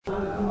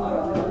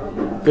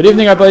Good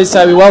evening, Rabbi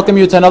Yisai. We welcome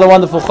you to another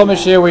wonderful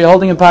Chumash here. We're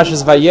holding in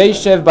Parshas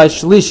Vayeishev by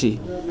Shlishi.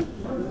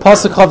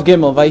 Pasuk Chav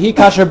Gimel. Vayi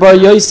kasher bar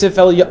Yosef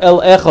el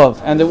Echov.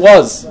 And it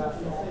was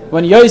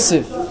when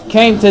Yosef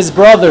came to his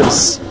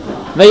brothers.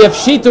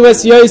 Vayavshitu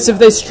es Yosef.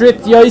 They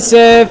stripped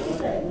Yosef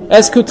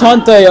es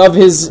kutante of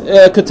his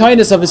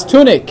kutainus of his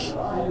tunic.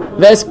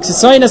 Ves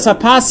ksainas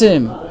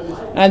hapasim.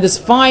 And this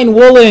fine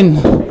woolen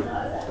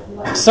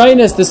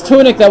ksainas, this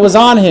tunic that was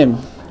on him.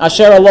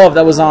 Asher Alov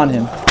that was on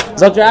him.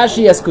 Dr.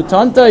 Ashi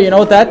Eskutanta, you know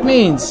what that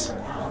means?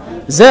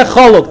 Zeh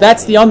Choluk,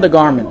 that's the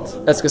undergarment.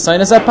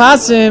 Eskasainas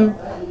Apasim,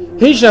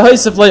 Hisha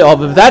Hoysef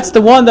Le'ov, that's the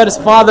one that his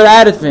father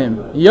added for him.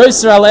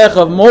 Yosef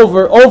Alechav,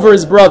 over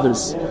his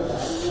brothers.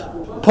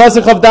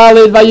 Pasuk of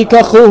Dalid,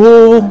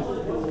 Vayikachuhu,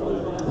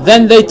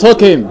 then they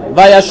took him.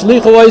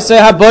 Vayashlichu Oisei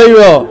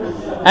Haboiro,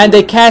 and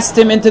they cast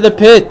him into the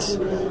pit.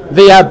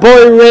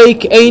 V'yaboy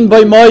reik ein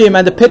boy moyim,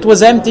 and the pit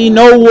was empty,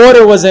 no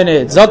water was in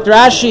it. Dr.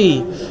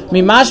 Ashi,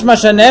 Mimashma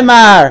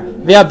shanemar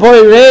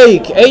v'yaboy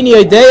reik ein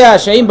yodea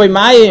she'ein boy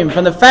mayim.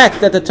 From the fact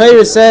that the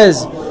Torah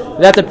says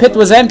that the pit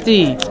was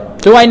empty,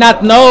 do I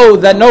not know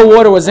that no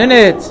water was in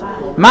it?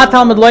 Ma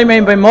talmud lo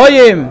mein boy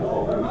moyim,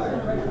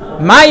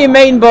 mayim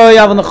ein boy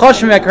avon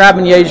choshim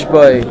yakrabin yesh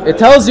boy. It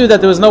tells you that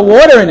there was no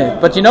water in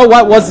it, but you know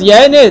what was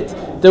in it?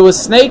 There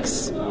was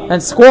snakes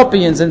and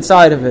scorpions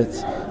inside of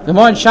it.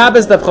 Gemara in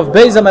Shabbos that Chav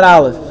Beizam and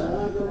Aleph.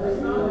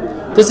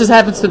 This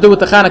happens to do with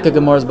the Chanukah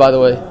Gemaras, by the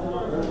way.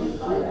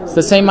 It's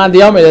the same man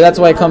Diyamri, that's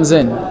why it comes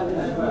in.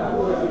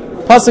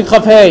 Pasuk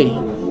Chav Hey,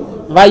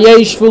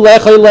 Vayeshvu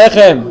lechoi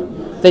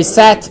lechem. They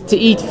sat to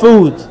eat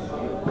food.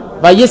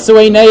 Vayisu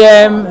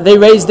einayim, they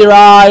raised their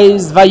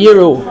eyes.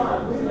 Vayiru,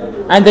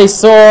 and they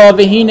saw.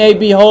 V'hinei,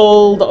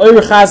 behold,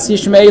 Urchas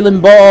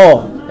Yishmaelim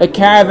Bo'o, a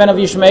caravan of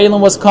Yishmaelim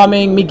was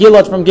coming.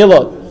 Migilot from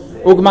Gilot.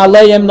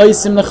 Ugmaleim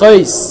noisim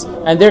nechois,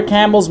 and their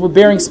camels were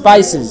bearing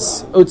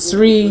spices,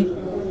 utsri,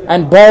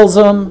 and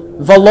balsam,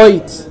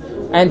 valoit,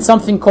 and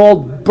something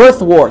called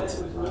birthwort.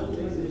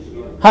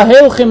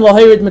 Hahilchim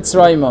lahirid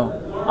mitzrayim,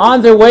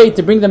 on their way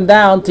to bring them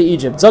down to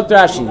Egypt. Zok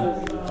Rashi,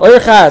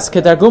 oirchas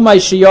kedargumai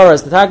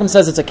shiyoras. The Targum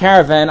says it's a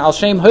caravan. Al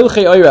shem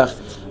hilchei oirach.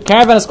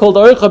 Caravan is called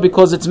oircha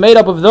because it's made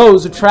up of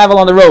those who travel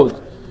on the road.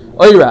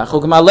 Oirach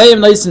ugmaleim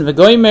noisim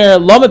v'goimer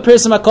lama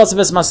pirsam hakosav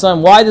es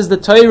masam. Why does the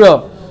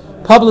Torah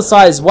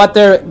publicize what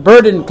their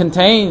burden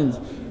contained?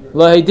 To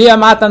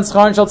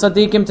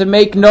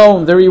make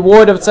known the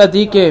reward of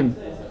tzaddikim.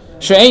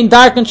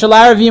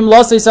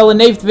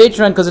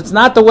 Because it's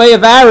not the way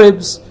of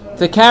Arabs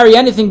to carry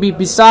anything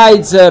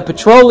besides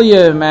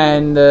petroleum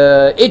and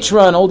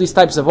itra and all these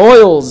types of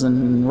oils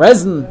and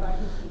resin.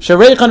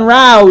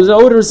 The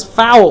odor is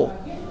foul.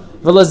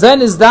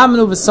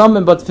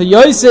 But for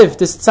Yosef,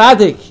 this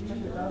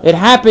tzaddik, it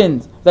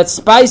happened that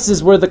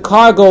spices were the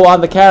cargo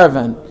on the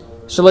caravan.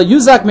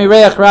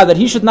 That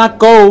he should not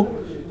go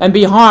and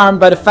be harmed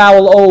by the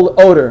foul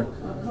odor.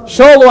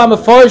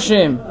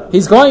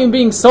 He's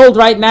being sold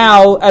right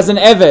now as an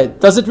eved.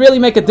 Does it really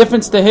make a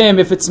difference to him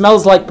if it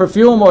smells like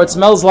perfume or it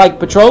smells like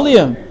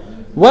petroleum?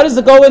 What does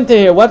it go into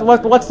here? What's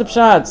the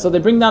pshat? So they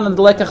bring down in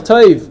the Lekach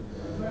Toiv,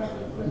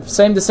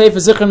 same to say for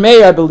Zichron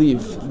Meir, I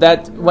believe,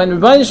 that when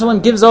Rebbeinu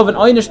Shalom gives over an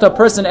oynish to a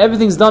person,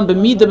 everything's done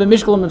b'midah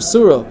b'mishkalim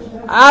b'sura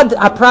ad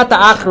aprata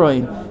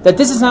achroin. That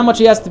this is how much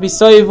he has to be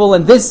soivel,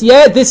 and this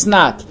this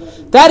not.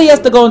 That he has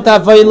to go into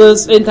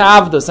Avelis, into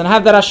Avdus, and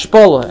have that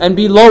Ashpola, and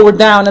be lowered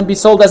down, and be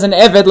sold as an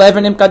Eved,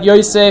 Lever Nimkad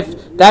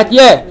Yosef, that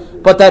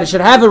But that it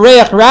should have a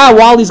Reach Ra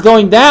while he's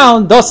going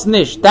down, das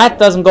nish. That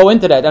doesn't go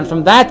into that. And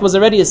from that was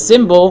already a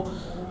symbol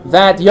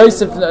that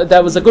Yosef,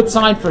 that was a good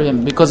sign for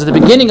him, because at the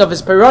beginning of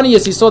his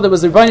Peronius, he saw there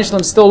was the Rebbeinu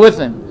Shalom still with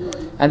him.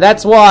 And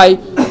that's why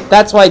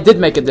it did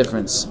make a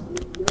difference.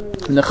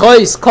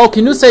 Nechois, kol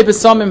kinusei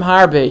besamim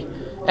harbe.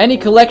 Any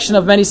collection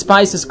of many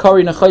spices,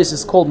 kori nechois,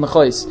 is called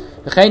nechois.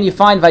 You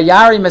find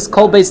vayarim as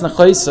kol beis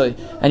nechoisoi,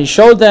 and he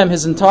showed them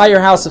his entire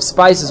house of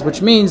spices,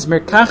 which means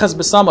mirkachas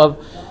besamav,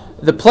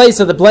 the place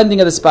of the blending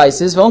of the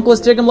spices.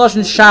 V'onkelos tirgam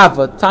lashon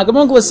shava.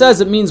 Onkelos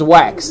says it means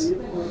wax.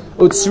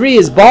 Utsri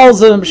is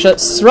balsam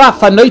sraf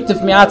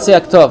hanoitif miatzei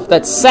aktov.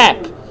 That's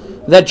sap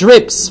that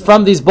drips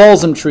from these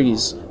balsam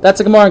trees. That's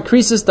a Gemara in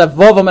Krisis that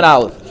Vovam and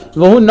Aleph.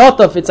 V'hu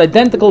notov, it's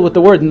identical with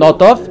the word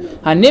notov.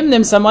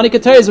 Hanimnim samani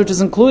ketoris, which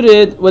is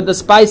included with the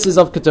spices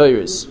of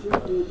ketoris.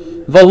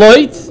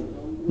 V'loit,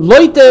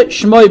 loite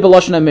shmoi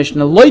b'lashon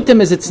HaMishnah.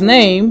 Loitim is its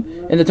name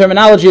in the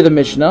terminology of the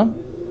Mishnah.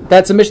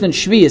 That's a Mishnah in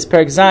Shvius,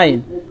 Perek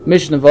Zayin,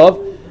 Mishnah Vov.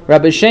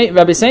 Rabbi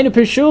Seinu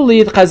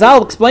Pirshuli,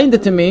 Chazal explained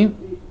it to me.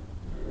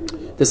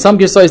 There's some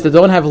Gersais that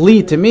don't have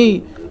li. To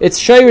me, it's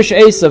Sheirish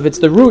Esav. It's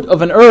the root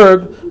of an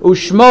herb.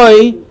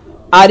 Ushmoi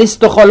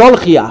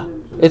aristochololchia.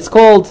 It's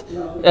called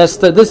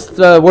this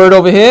word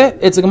over here.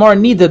 It's a Gemara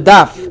Nida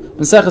Daf.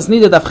 Maseches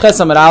Nida Daf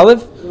Chesam at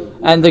Aleph.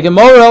 And the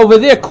Gemara over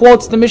there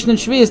quotes the Mishnah in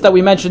Shvius that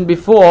we mentioned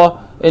before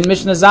in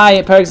Mishnah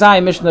Zayin, Perek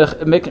Zayin,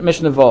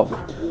 Mishnah Vov.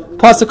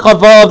 Pasuk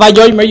Chavav,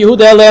 Vayomer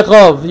Yehuda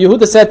Elechov.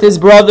 Yehuda said to his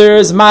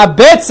brothers, Ma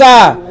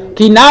betza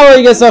ki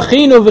naroy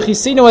gesachinu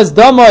v'chisinu es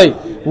damoy.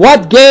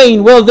 What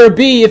gain will there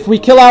be if we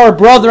kill our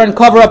brother and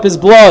cover up his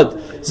blood?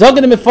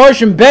 Zogan the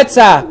Mefarshim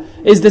Betza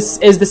is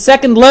the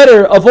second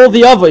letter of all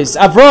the Avos.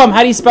 Avram,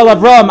 how do you spell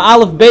Avram?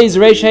 Aleph, Beis,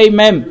 Resh, Hey,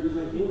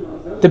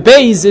 Mem. The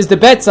Beis is the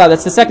Betza,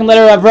 that's the second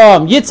letter of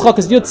Avram. Yitzchak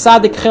is Yud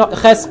Tzadik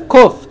Ches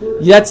Kuf.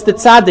 That's the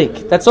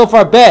Tzadik. That's so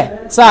far Be,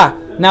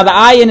 Tza. Now the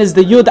Ayin is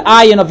the Yud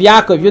Ayin of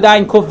Yaakov. Yud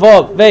Ayin Kuf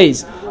Vav,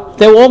 Beis.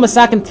 They were all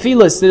masakin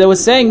tefillas. They were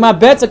saying, "Ma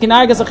betza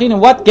kinargas achin."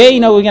 What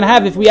gain are we going to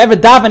have if we ever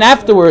daven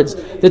afterwards?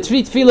 The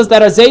three tefillas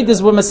that are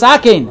zaydas were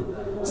masakin.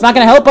 It's not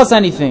going to help us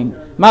anything.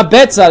 Ma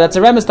betza. That's a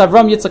remes to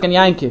Avram, Yitzchak, and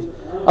Yankiv.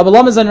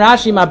 Abalamaz and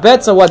Rashi. Ma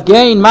betza. What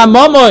gain? Ma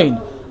momoin.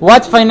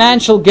 What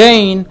financial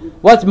gain?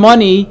 What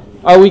money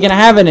are we going to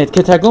have in it?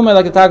 Ketagumah,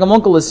 like the Targum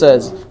Uncle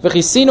says.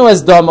 V'chisinu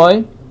es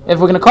damoy. If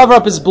we're going to cover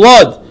up his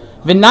blood,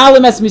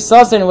 v'nalim es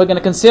misasen, and we're going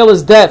to conceal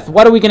his death.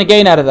 What are we going to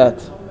gain out of that?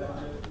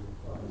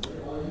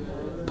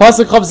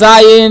 Pasuk Chav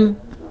Zayin,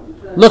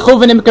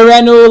 Lechuvenim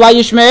Karenu La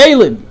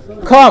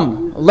Yishmaelim.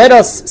 Come, let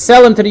us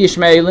sell him to the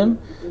Yishmaelim.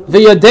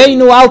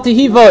 V'yadeinu al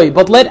tehivoi,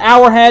 but let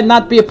our hand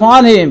not be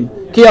upon him.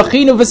 Ki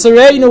achinu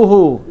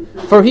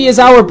v'sareinuhu, for he is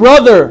our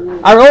brother,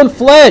 our own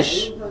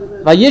flesh.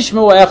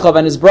 Vayishmu echav,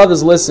 and his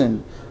brothers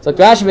listen. So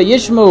Rashi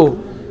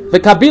vayishmu,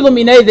 v'kabilu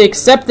minei, they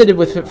accepted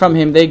it from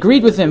him, they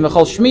agreed with him.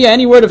 V'chol shmiya,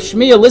 any word of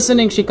shmiya,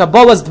 listening,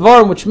 shikabolas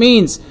dvarim, which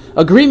means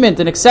agreement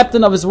and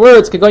acceptance of his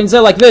words. Kegoin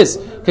zeh, like this.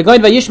 Kegoin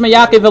vayishma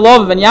Yaakov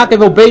elov, and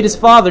Yaakov obeyed his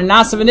father.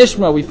 Nasav and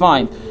Ishmael, we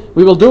find.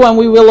 We will do and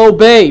we will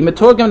obey.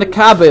 Meturgam the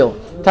Kabil.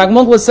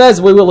 Tagmunkla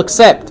says we will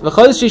accept.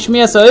 V'chodesh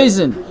shmiya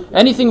sa'oizin,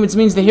 anything which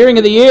means the hearing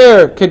of the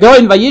ear.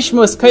 Kegoin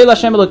vayishmu es keil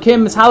Hashem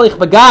Elokim es halich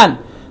bagan,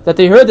 that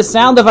they heard the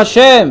sound of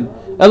Hashem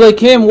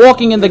Elokim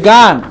walking in the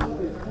gan.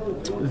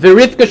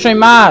 V'Rivka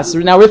shemas,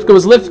 now Rivka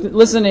was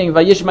listening.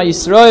 Vayishma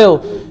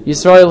Yisrael,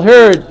 Yisrael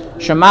heard.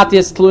 Shamati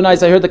es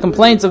tlunais, I heard the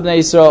complaints of the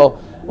Yisrael.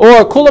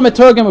 Or Kula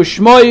meturgam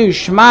ushmoyu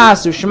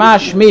shmas ushma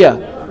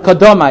shmiya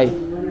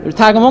kadomai. The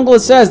Targum Uncle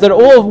says that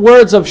all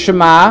words of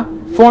Shema,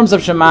 forms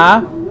of Shema,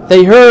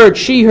 they heard,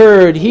 she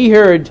heard, he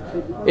heard,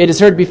 it is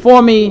heard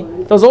before me.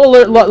 Those are all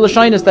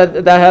lashonis that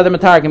had the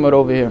Matargim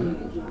over here.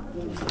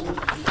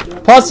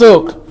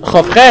 Pasuk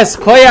Chavches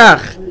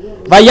Koyach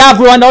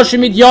Vayavru Anoshim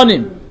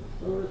Midyonim.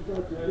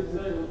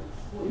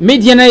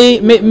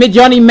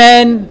 Midyani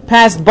men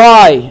passed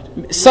by.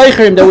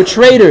 Seicherim, they were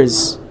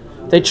traders.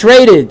 They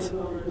traded.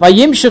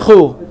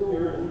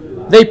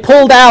 Vayimshechu, they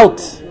pulled out.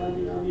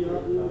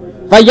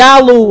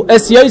 Vayalu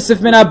es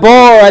Yosef min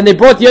abor, and they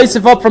brought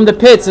Yosef up from the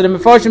pit. So the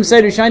Mefarshim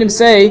say, Rishonim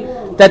say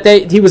that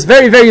he was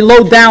very, very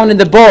low down in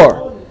the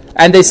bor,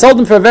 and they sold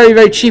him for a very,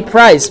 very cheap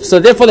price. So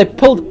therefore they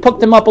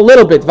picked him up a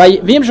little bit.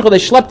 Vayimshechu, they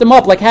schlepped him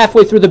up like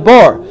halfway through the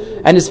bor,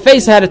 and his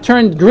face had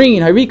turned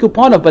green, hariku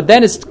panov, but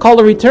then his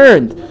color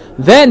returned.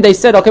 Then they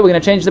said, okay, we're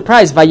going to change the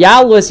price.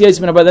 Vayalu es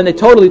Yosef min abor, then they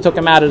totally took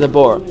him out of the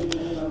bor.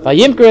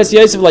 Vayimker es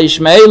Yosef la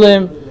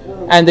Yishmaelim,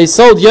 and they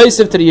sold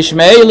Yosef to the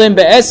Yishmaelim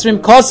be'esrim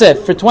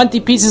kosef, for 20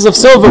 pieces of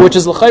silver, which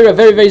is l'chayra a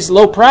very, very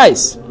low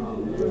price.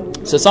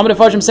 So some of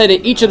the Farshim say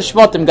that each of the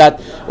Shvatim got,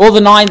 all the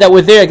 9 that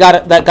were there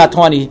got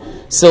 20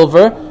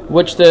 silver,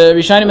 which the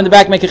Rishonim in the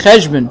back make a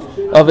cheshbon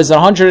of is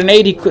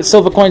 180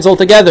 silver coins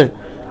altogether.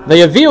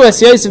 Vayaviu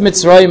es Yosef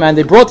Mitzrayim, and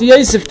they brought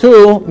Yosef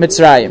to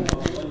Mitzrayim.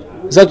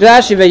 Zog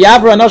Rashi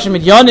v'yavru anoshim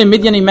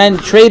Midyani men,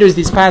 traders,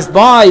 these passed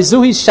by.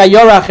 Zuhi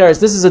shayora acheres.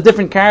 This is a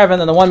different caravan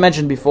than the one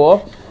mentioned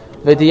before.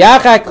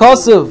 V'diyacha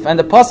kosuv, and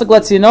the pasuk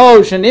lets you know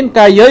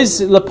shenimkar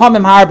Yosef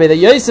lepamim harbe, that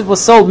Yosef was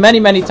sold many,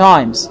 many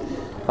times.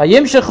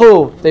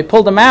 Vayimshechu, they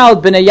pulled him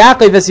out. Bnei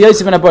Yaakov es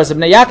Yosef in a bar. So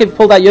Bnei Yaakov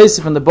pulled out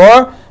Yosef from the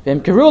bar.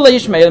 V'imkeru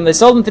leYishmaelim, they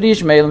sold him to the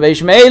Yishmaelim.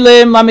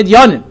 V'Yishmaelim la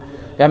Midyanim.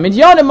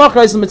 V'Midyanim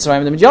machrais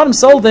l'Mitzrayim. The Midyanim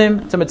sold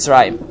him to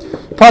Mitzrayim.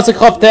 Pasuk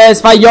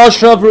Chavtes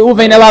Vayoshav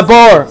Reuven el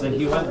Abor. So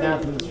he went down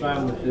to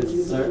Mitzrayim with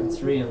this certain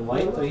tree in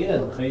light, or he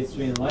didn't?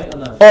 Tree in light or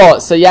not? Oh,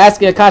 so you're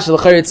asking Akasha,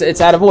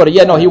 it's out of order.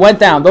 Yeah, no, he went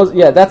down.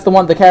 That's the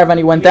one, the caravan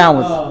he went down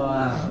with.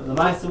 The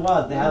Maisa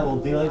was, they had a little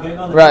deal going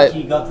on. Right.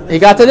 He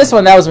got to this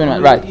one, that was when he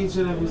went, right. Each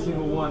and every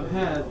single one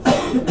had.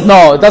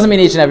 No, it doesn't mean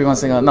each and every one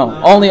single. No,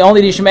 only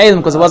the Yishmaelim,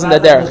 because it wasn't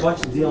that there.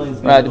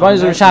 Right, the bunch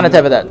of Rishana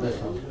Teva that.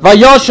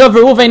 Vayoshav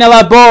Reuven el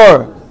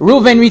Abor.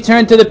 Reuven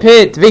returned to the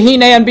pit.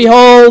 V'hine, and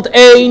behold,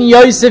 Ein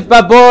Yosef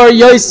Babor,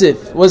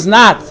 Yosef was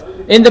not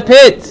in the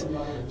pit.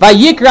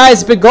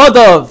 Vayikrais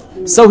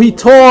begodov, so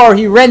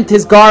he rent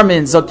his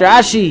garments. Dr.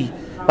 Ashi,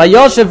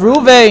 Vayoshav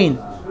Reuven,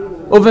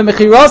 uve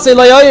mechirase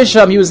lo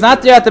yoyesham, he was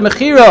not there at the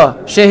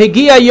mechira.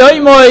 Shehigia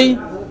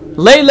yoimoy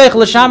leilech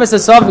l'shames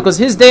esav, because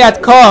his day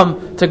had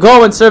come to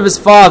go and serve his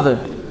father.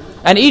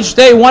 And each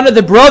day one of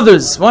the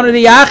brothers, one of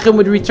the Achim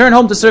would return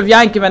home to serve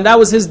Yankiv, and that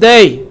was his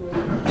day.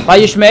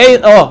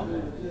 Vayishme'el,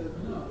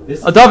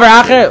 Dover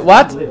Acher,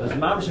 what?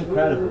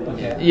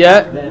 Okay.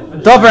 Yeah.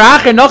 Dover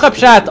Acher,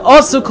 Nochapshat,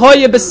 Osuk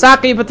Hoye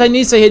Besake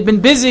Batanisa, he had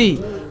been busy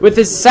with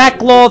his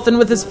sackcloth and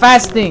with his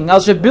fasting. Al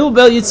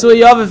Shabilbel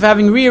Yitzui Yaviv,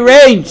 having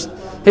rearranged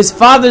his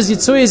father's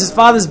Yitzui, his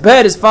father's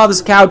bed, his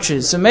father's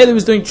couches. So Mele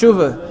was doing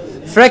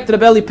tshuva. Fragt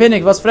Rebelli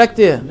Pinnik, was fragt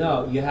ihr?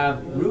 No, you have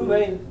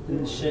Reuven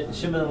and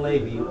Shimon and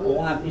Levi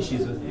all have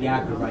issues with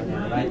Yaakov right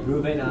now, right?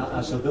 Reuven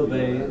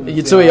Ashabilbe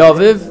Yitzui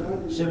Aviv.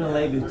 Shimon and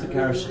Levi took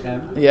care of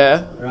Shechem,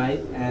 Yeah. right?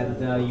 And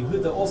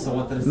Yehuda also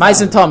wanted to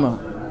Mais and Tama.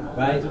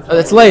 right?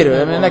 That's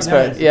later, I mean next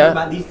part. Yeah.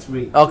 About these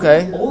three.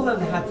 Okay. All of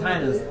them had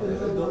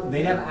tainas.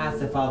 They never asked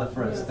their father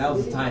first. That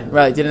was the time.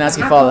 Right, didn't ask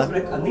your father.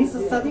 At least the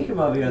tzaddikim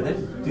over here, they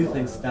didn't do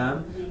things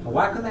stam. But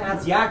why couldn't they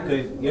ask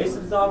Yaakov?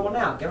 Yosef's the odd one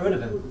out. Get rid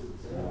of him.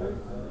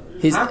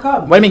 How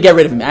come? What do you mean get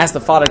rid of him? Ask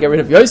the father to get rid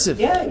of Yosef.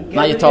 Yeah,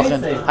 Now you're rid of talking.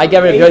 Yosef. I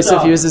get rid of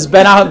Yosef. He was his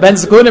Ben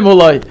Zekunim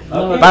Uloi.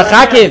 Bar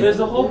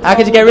Chakiv. How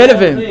could you get rid of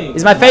him?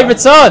 He's my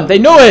favorite son. They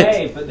knew it.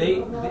 Hey, but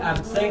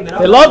I'm saying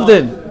They loved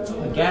him.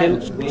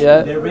 Again,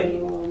 Yeah. they're ready.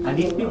 And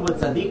these people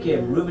with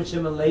tzaddikim, Reuven,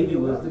 Shimon, Levi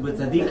with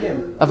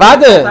tzaddikim.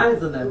 Avade.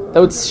 Signs on them. They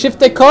would shift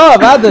their car.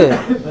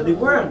 Avade. But they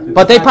weren't.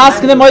 But they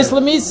passed in the Moisle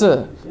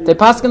Misa. They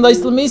passed in the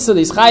Moisle Misa.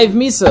 These Chayiv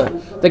Misa.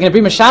 They're going to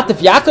bring Mashat if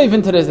Yaakov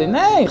into this.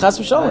 Nay, Chas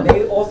v'sholem.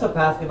 They also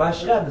passed by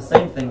Shem, the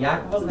same thing.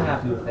 Yaakov wasn't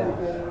happy with them.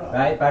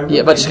 Right?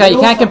 Yeah, but Shechem, you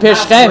can't compare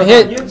Shechem.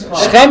 Here,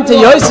 Shechem to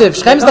Yosef.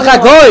 Shechem's the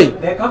Chagoy.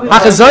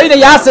 Hachazoyne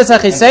Yases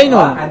Hachiseinu.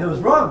 And it was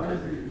wrong.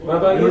 It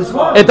was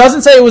wrong. It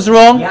doesn't say it was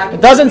wrong.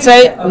 It doesn't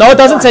say, no, it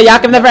doesn't say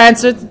Yaakov never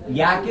answered.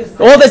 Yaakov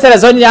All they said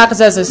is Zoyne Yaakov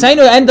says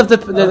Hachiseinu, end of the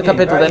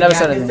capital. They never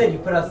said Yaakov anything. said you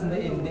put us in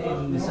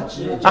such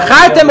a...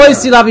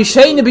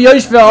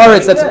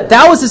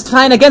 That was his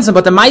trying against him,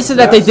 but the Maisa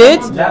that they did,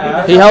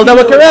 he held that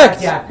were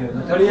correct.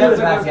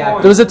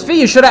 There was a tfi,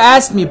 you should have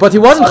asked me, but he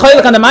wasn't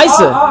chaylik on the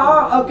Maisa.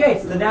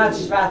 Okay, so now it's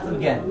Shvatzim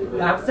again.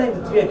 I'm saying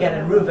the tfi again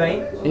in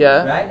Reuven.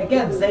 Yeah. Right?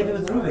 Again, the same thing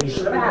with Reuven. You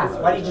should have asked.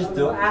 Why did you just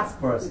do ask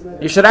first?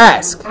 You should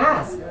ask.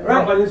 Ask. No,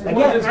 Right. but his point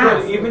Again, is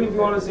ask. good. Even if you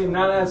want to say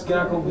not ask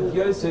Yaakov with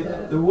Yosef,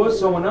 there was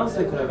someone else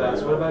they could have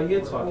asked. What about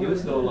Yitzchak? He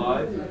was still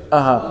alive.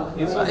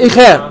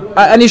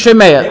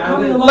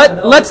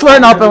 Let's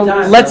learn up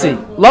and let's see.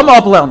 Lama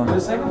up learn. The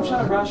second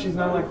shot of Rashi is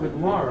not like the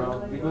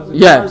Gemara, because the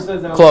Yeah, Gemara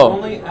says that Klo.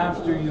 only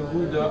after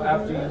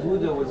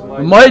Yehuda was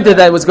Moide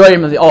that was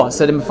goyim. Oh,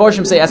 so the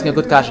Meforshim say asking a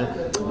good kasha.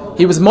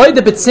 He was moide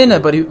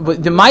betzina,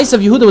 but the mice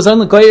of Yehuda was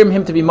only goyim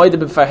him to be moide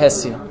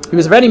b'farhesia. He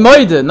was already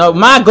moide. No,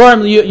 ma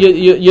goyim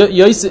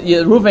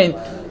Reuven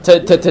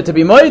to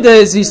be moide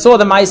is he saw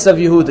the mice of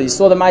Yehuda. He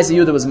saw the mice of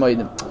Yehuda was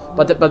moide.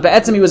 But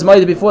be'etzim he was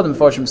moide before the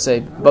Meforshim say.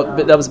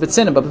 But that was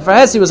betzina. But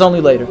b'farhesia was only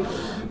later.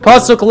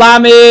 Pasuk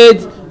Lamed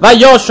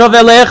Vayoshav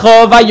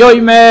Elecho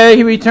Vayoyme.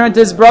 He returned to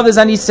his brothers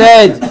and he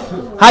said,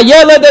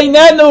 Hayeled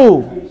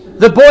Einenu.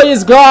 The boy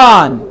is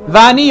gone.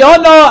 Vani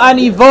ono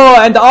anivo,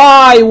 and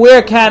I,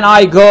 where can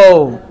I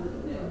go?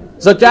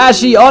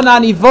 Zokashi ona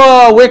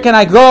anivo, where can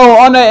I go?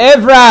 Ona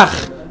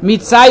evrach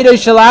mitzaydo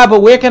shalaba,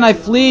 where can I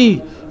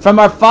flee from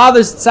our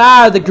father's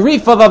tsar, the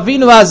grief of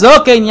Avinu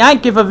Hazoke and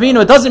Yankiv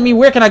Avinu? It doesn't mean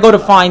where can I go to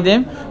find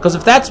him, because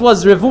if that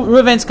was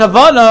Reuven's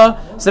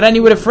kavana, so then he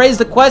would have phrased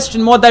the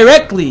question more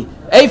directly.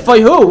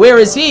 Eifoy who? Where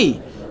is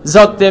he?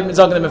 Zoktim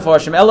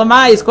Meforshim.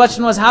 Elamai, his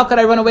question was, how could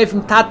I run away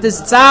from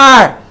Tatis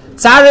tsar?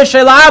 Tzare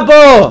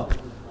Shelabo.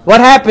 What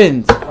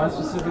happened? Why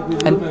specifically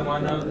Reuven? Why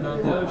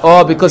not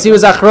Oh, because he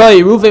was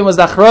Achroi. Reuven was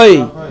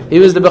Achroi. He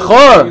was the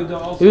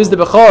Bechor. He was the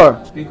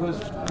Bechor. Because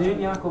didn't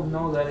Yaakov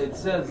know that it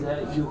says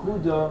that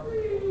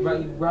Yehuda,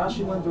 right,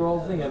 Rashi went through the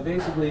whole thing, and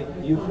basically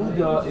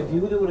Yehuda, if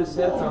Yehuda would have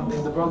said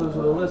something, the brothers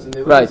would have listened.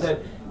 They would Right. have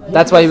said,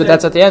 That's why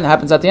that's at the end. It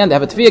happens at the end. They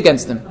have a tvi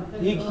against him.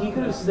 He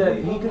could have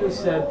said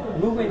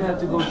Reuven had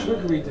to go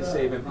trickery to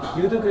save him.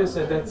 Yehuda could have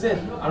said, that's it.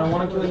 I don't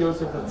want to kill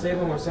Yosef, let's save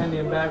him, we're sending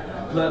him back,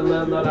 let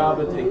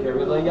Abba take care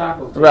of it, let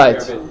Yaakov take Right.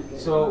 care of it.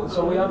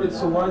 So we have it,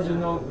 so why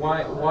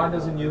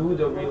doesn't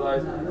Yehuda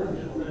realize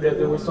that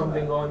there was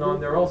something going on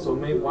there also?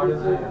 Maybe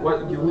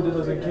Yehuda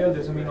doesn't care,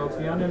 doesn't mean no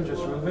tfi on him,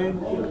 just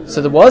Reuven?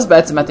 So there was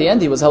Betzim at the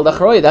end. He was held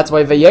Achroi. That's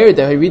why Vayer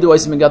there. He read the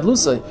Oisim and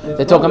Gadlusai.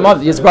 They took him up.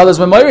 His brothers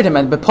were murdered him,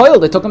 and Bepoil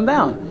they took him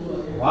down.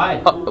 Why?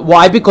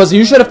 Why? Because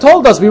you should have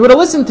told us. We would have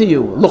listened to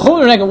you.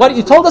 What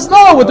you told us?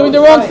 No, we're doing the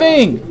wrong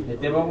thing. They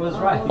did what was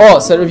right. Oh,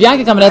 so Rav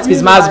Yankiv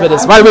Kamenetsky's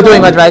mazbidis. Why are we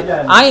doing what right?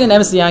 I ain't an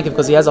MC Yankiv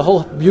because he has a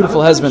whole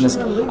beautiful husband.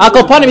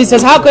 Akoponim, he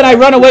says, how could I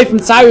run away from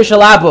Tzarish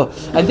Alaba?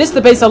 And this the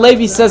Beis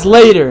Halevi says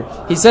later.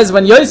 He says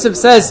when Yosef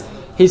says,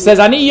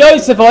 Ani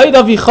Yosef oid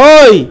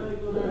avichoi.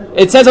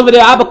 It says over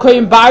there, Abba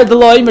koyim bar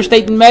deloim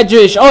steht in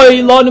Medrash.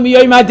 Oy lonu mi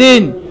yoim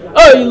adin.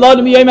 Oy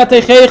lonu mi yoim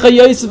ateichecha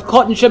Yosef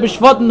kotten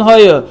shebeshvoten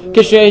heuer.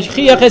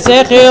 Keshechiach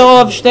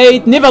esecheov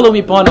steht nivalu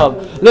mi ponov.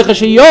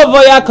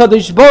 Lechesheyovo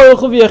yakadosh baruch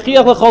hu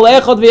v'yechiach lechol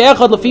echad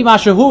v'echad lefi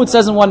mashahu. It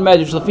says in one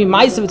Medrash. Lefi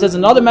Maisav it says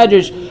in another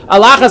Medrash.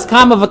 Alachas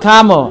kama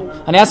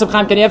v'kama. And I asked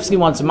Chaim Kanievsky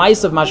once,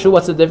 Maisav Mashu,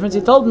 what's the difference? He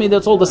told me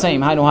that's all the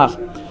same. Hainu hach.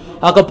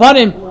 Al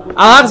Kaponim,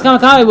 Alachas kama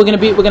kama. We're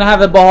gonna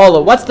have a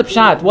bahala. What's the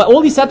pshat?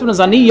 All he said to us,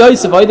 Ani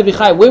Yosef oida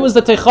v'chai. Where was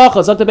the teichacha?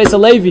 Zok the Beis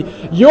Halevi.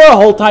 You're a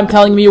whole time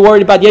telling me you're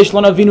worried about Yesh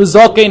Lana Avinu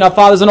Zokein. Our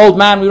father's an old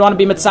man. We want to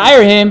be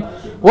Metzayer him.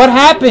 What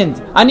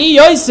happened? Ani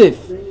Yosef.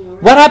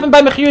 What happened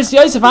by Mechiras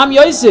Yosef? I'm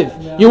Yosef.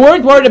 You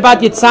weren't worried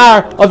about your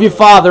tsar of your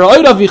father.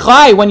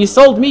 When you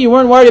sold me, you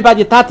weren't worried about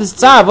your tata's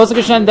tsar. What's the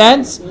Geshen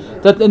dance?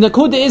 That the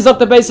Nakuda is of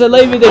the Beis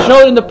Levi. They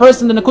showed in the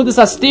person the Nakuda's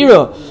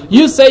Astira.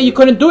 You say you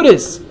couldn't do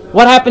this.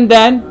 What happened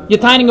then? You're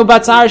tying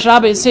about Tsar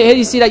Shalaba. You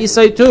see that you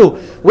say too.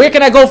 Where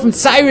can I go from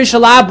Tsar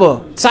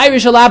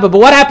Shalaba? But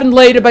what happened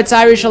later by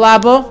Tsar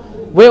Shalaba?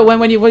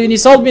 When you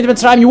sold me to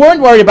Mitzrayim, you weren't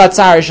worried about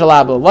Tsar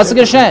Shalaba. What's the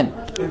Geshen?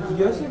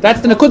 That's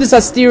the Nakudas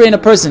Astira in a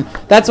person.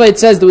 That's why it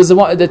says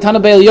the Tana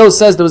Be'Elio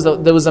says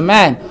there was a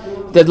man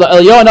that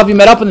Elio and Avi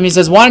met up with him. He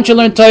says, "Why don't you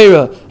learn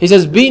Torah?" He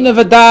says, "Bina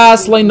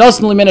v'das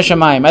le'nosn l'mina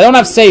shamayim." I don't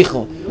have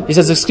seichel. He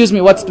says, "Excuse me,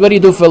 what do you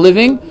do for a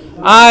living?"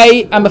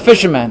 I am a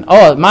fisherman.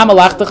 Oh, Mama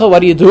Lachtecha, what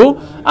do you do?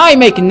 I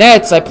make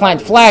nets, I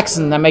plant flax,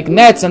 and I make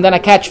nets, and then I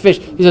catch fish.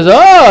 He says,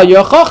 oh,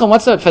 you're a chochem,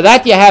 what's up? For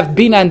that you have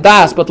bina and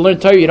das, but to learn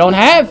Torah you don't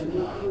have?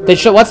 They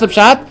show, what's the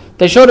pshat?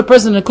 They showed a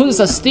person in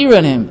Kudas Astira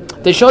in him.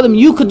 They showed him,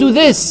 you could do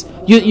this.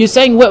 You're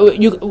saying,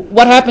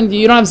 what happened?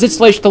 You don't have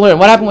zitzleish to learn.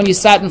 What happened when you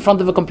sat in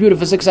front of a computer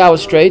for 6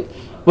 hours straight,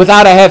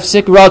 without a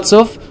hefsik,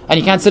 rotzuf, and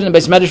you can't sit in the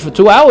Beis Medrash for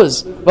 2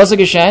 hours? What's the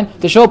Geshen?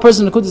 To show a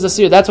person in Kudas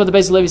Asir. That's what the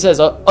Beis Levi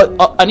says.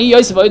 Ani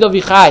Yosef oido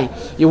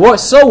vichai. You were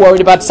so worried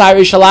about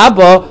Tsari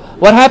Shalaba.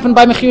 What happened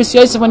by Mechiras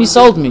Yosef when you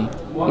sold me?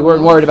 You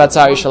weren't worried about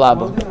Tsari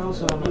Shalaba. One thing I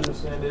also don't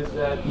understand is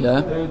that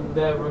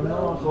that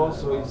Ramelach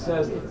also, he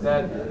says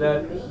that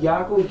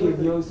Yaakov gave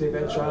Yosef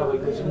at Shalaba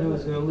because he knew he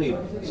was going to leave.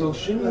 So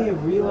shouldn't he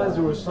have realized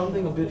there was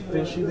something a bit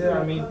fishy there?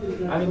 I mean,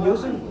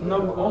 Yosef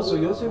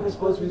was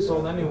supposed to be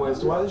sold anyways.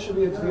 So why should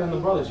we have to be on the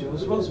brothers? He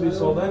was supposed to be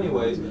sold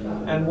anyways.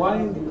 And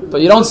why?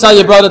 But you don't sell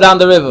your brother down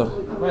the river.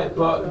 Right,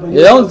 but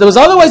you don't. There was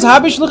other ways. The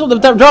brother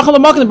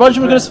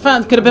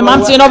could have been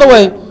mamzi another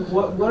way.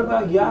 What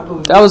about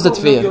Yaakov? That was the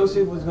tefillah.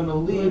 Yosef was going to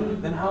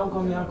leave, then how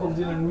come Yaakov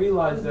didn't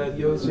realize that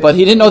Yosef? But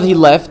he didn't know that he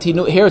left. He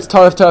knew here it's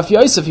Taraf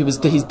Yosef.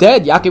 He's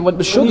dead. Yaakov went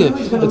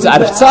b'shugah. It's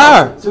out of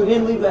tsar. So he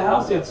didn't leave the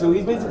house yet. So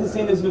he's basically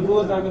saying his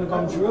nevuah is not going to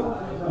come true.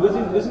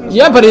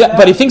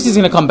 But he thinks he's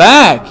going to come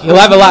back. He'll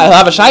have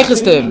a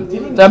shaykhis to him.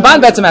 The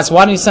Ramban Betzim asks,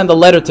 why didn't he send a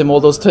letter to him all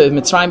those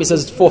Mitzrayim? He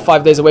says it's 4 or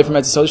 5 days away from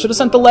Eretz Yisrael. He should have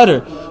sent a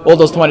letter all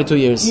those 22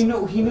 years. He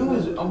knew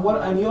his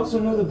and he also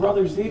knew the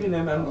brothers hated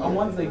him. And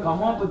once they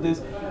come up with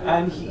this,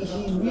 and he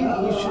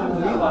should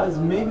have realized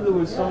maybe there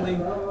was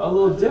something a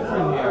little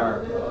different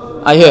here.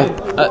 I hear.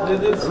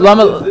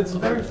 It's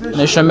very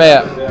fishy.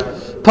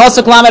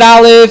 Pasuk Lamed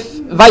Aleph.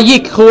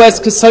 Vayikchu es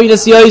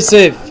k'soynes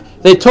Yosef.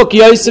 They took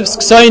Yosef's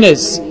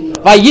k'soynes.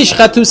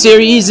 Vayishchatu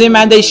serizim,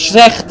 and they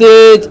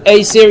shechted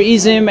a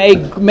serizim, a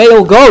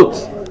male goat.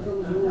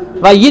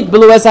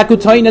 Vayitbelu es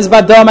hakutoynes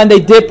vadam, and they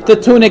dipped the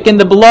tunic in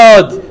the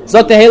blood.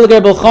 Zot the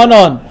Heilige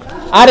Belchanon.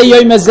 Ara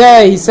Yom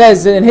Hazeh, he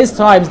says in his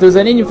times there was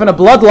an Indian from a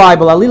blood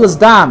libel, Alilas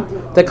Dam.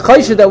 The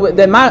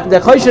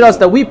choshid us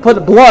that we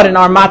put blood in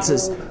our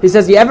matzahs. He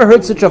says, you ever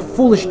heard such a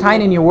foolish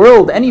time in your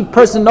world? Any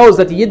person knows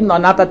that the Yidden are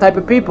not that type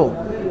of people.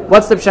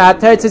 What's the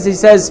pshat? Teretzis, he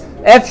says,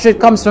 Efshit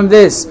comes from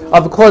this,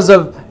 because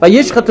of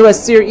Vayishchatu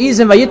Asir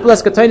Izim, Vayitbel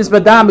es Katoinis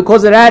Badam,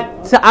 because of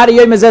that, Ara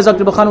Yom Hazeh,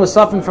 Dr. B'chan was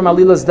suffering from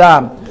Alilas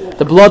Dam,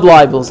 the blood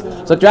libels.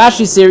 So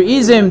Rashi Sir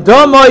Izim,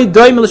 Domoi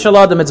Doimel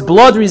Shaladam, its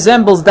blood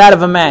resembles that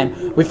of a man.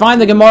 We find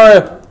the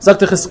Gemara,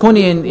 Dr.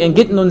 Cheskuni in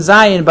Gittin und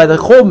Zayin, by the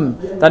Chum,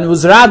 that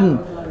was Raden,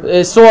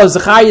 saw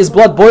Zechariah's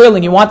blood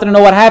boiling. He wanted to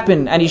know what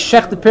happened, and he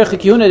shechted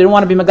Pirchik Yuna. They didn't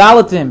want to be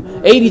Megalit him.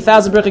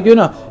 80,000 Pirchik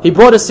Yuna. He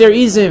brought a Sir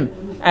Izim,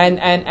 and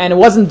it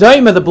wasn't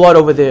Doima, the blood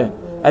over there.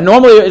 And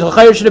normally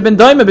Zechariah should have been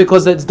Doima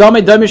because it's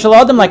Doima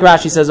Shaladam, like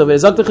Rashi says over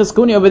there. Dr.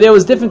 Cheskuni over there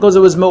was different because it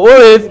was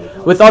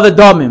Me'uriv with other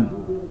Domim.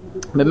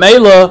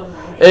 Memela,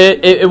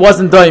 it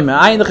wasn't Doima.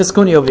 I in the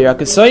Cheskuni over here.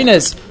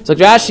 Akutsoines, so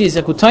Rashi is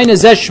Akutoines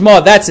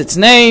Zeshma, that's its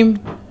name.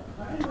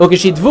 When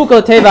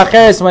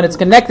it's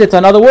connected to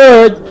another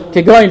word,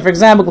 for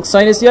example,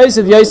 Ksainis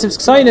Yosef, Yosef's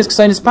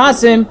Ksainis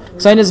Pasim,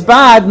 Ksainis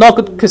Bad,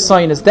 Nokut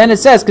Ksainis. Then it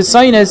says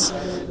Ksainis,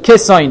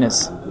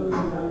 Kisainis.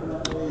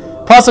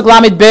 Pasuk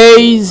Lamed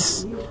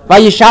Beis,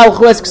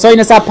 Vayishalchu es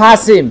Ksainis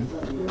Apasim.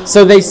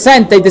 So they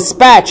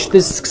dispatched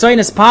this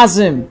Ksainis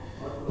Pasim,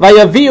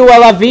 Vayaviu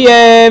el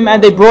Aviem,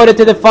 and they brought it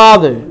to the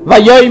father.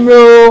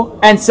 Vayoimru,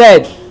 and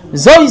said,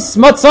 Zois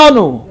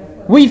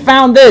Matzanu, we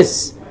found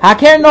this.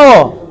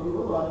 Hakerno.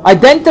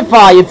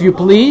 Identify, if you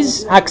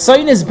please.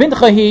 Haksoinis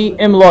binchahi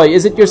imloi.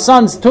 Is it your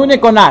son's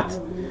tunic or not?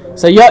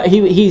 So he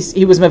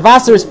was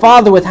mevaser his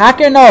father with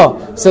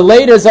hakerno. So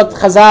later Zot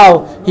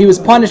Chazal, he was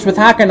punished with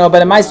hakerno by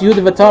the Ma'is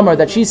Yehuda V'Tomer,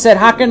 that she said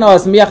hakerno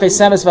is miach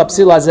esemes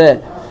v'apsil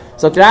hazeh.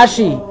 So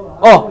Rashi,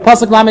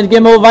 pasuk lamed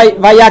gimel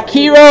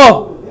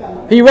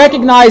vayakiro. He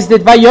recognized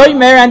it,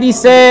 vayomer, and he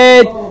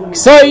said,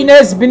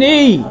 Ksoines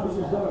b'ni.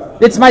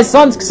 It's my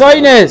son's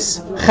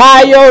ksoines.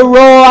 Chayo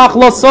roach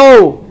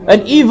loso.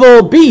 An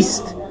evil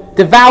beast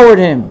devoured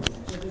him.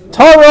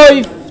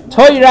 Toroif,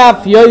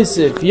 Toiraf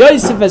Yosef.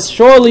 Yosef has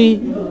surely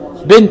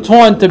been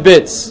torn to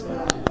bits.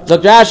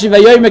 Zakrashi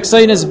vayoyim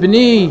ksainis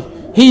b'ni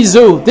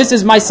hizu. This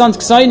is my son's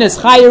ksainis.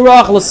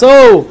 Chayirach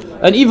laso.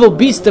 An evil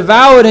beast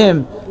devoured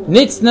him.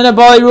 Nitznana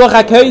by ruach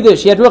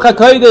hakodesh. He had ruach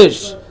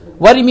hakodesh.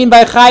 What do you mean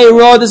by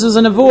chayirach? This was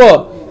a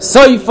nevuah.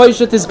 So you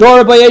Vayeishev his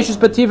glory by Vayeishev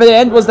Pativa. The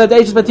end was that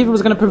Vayeishev Pativa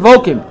was going to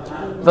provoke him.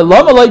 And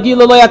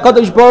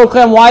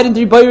why didn't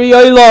he buy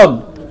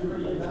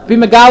Yolam? Be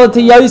Megala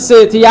to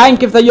Yosef, to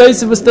Yankif that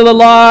Yosef was still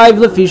alive,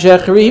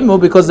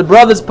 because the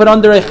brothers put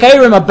under a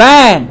Cherem, a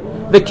ban.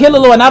 The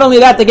Kilalu, and not only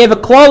that, they gave a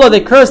klola,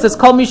 they cursed this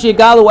Kol Mishi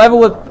Yagalu, whoever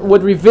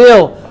would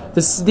reveal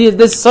this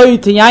soy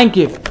to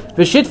Yankif.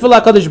 V'shitful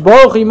HaKadosh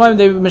Baruch Hu,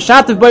 they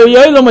meshatev by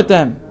Yolam with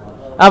them.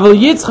 Aval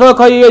Yitzchak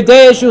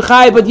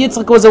but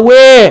Yitzchak was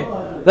aware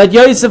that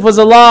Yosef was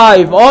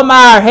alive.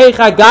 Omar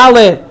Heicha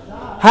Galet,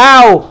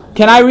 how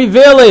can I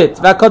reveal it?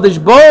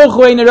 V'Hakadosh Baruch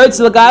Hu ein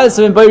roitzel Galet,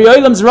 so in Bar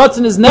Yolam's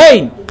rotzen his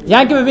name.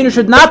 Yankif Avinu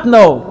should not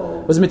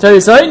know. Was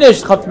Mitaris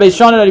Oynish, Chav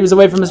Beishana, that he was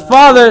away from his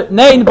father.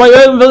 Nein, Bar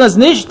Yolam Vilnas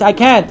Nisht, I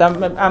can't. I'm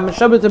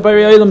Shabbat to Bar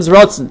Yolam's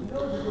rotzen.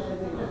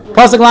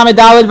 Pasuk Lamed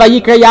Daled,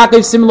 Vayikra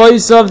Yaakov Sim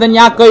Loisov, then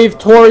Yaakov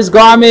tore his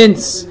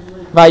garments.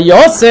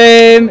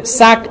 Vayosem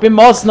Sak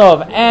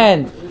B'Mosnov,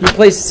 and he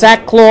placed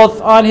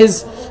sackcloth on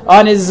his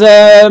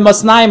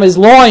Masnaim, his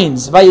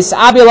loins.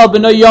 Vayisabil al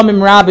B'no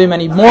Yomim Rabim,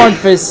 and he mourned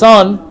for his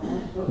son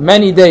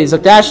many days.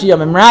 Oktashi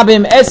Yomim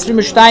Rabim, Esrim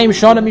Shtayim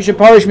Shona Misha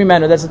Parish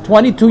Mimenu. That's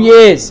 22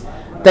 years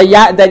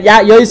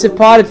that Yosef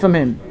parted from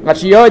him.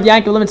 Vachiyod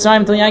Yankov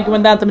L'Mitzrayim until Yankov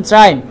went down to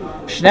Mitzrayim.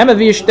 Shnema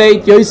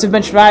v'yishteit Yosef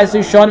ben Shvayis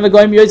Shona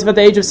v'goyim Yosef at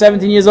the age of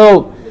 17 years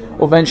old.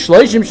 Uven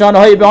Shloishim Shona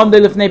Hoy B'Omdei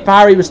L'Fnei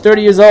Pari, he was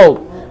 30 years old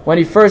when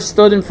he first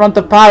stood in front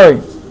of Pari.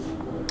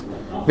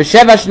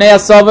 V'sheva Shnei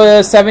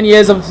Asova, 7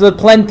 years of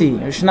plenty.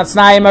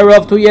 Shnatznaim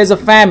Arov, 2 years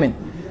of famine.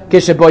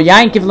 Kishabo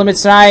Yankov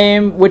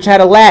L'Mitzrayim, which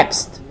had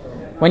elapsed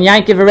when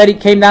Yankov already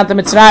came down to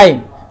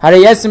Mitzrayim.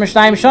 Harayesim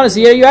Shtayim Shona, so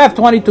here you have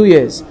 22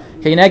 years.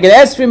 Keneged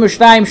Esrim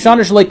Shtayim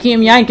Shona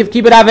Shloikim Yankov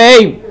Kibbut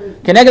Aveim.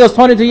 Keneged those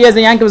 22 years,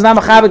 the Yankov was not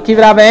Machabed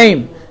Kibbut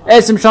Aveim.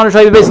 Esrim Shona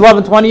Shloikim Beis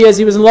Lavan, 20 years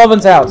he was in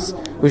Lavan's house.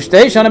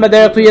 Ushtei Shona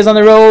Baderech, 2 years on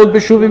the road.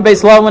 Beshuvim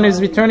Beis Lavan, when he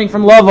was returning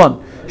from Lavan.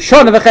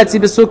 Shona v'chetzi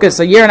b'sukkos,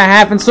 a year and a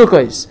half in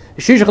Sukkos.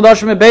 Shisha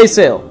chadashim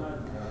b'beisel.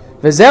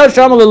 V'zel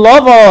shama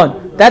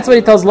l'Lavan. That's what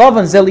he tells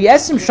Lavan. Zeli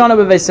esim shana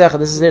b'veisecha.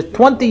 This is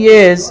 20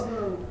 years.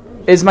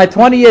 Is my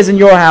 20 years in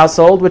your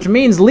household, which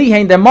means li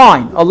hein, they're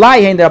mine. Allah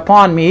hein, they're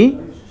upon me.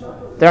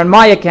 They're on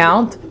my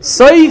account.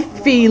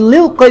 Soifi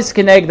lilkois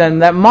kenegdan.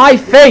 That my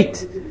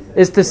fate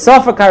is to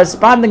suffer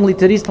correspondingly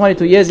to these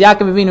 22 years.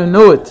 Yaakov Avinu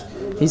knew it.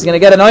 He's going to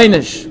get an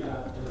oynish.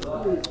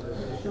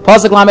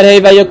 Pasuk Lamed Hey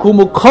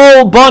Vayakumu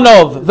Kol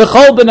Banov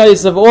V'Chol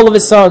B'Nois, of all of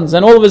his sons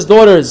and all of his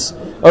daughters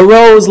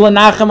arose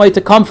L'Nachamai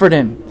to comfort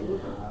him.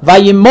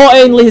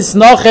 Vayimoen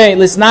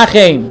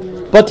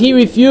L'Snachem, but he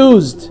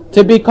refused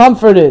to be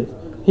comforted.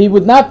 He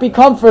would not be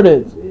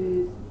comforted.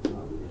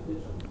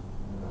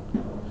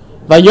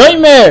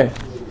 Vayomer,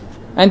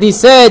 and he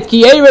said,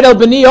 Ki Eired El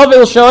B'ni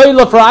Ovil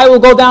Sha'oila, for I will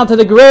go down to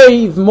the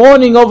grave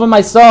mourning over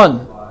my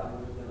son.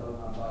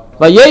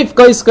 Vayev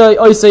Koiska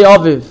Oisei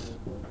Aviv,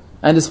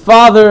 and his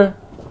father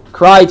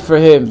cried for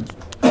him.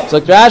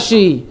 So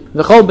Rashi,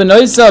 V'chol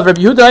B'Noisav,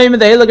 Rabbi Yehuda Ayim,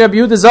 the Heilig Rabbi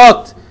Yehuda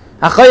Zogt,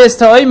 Achayes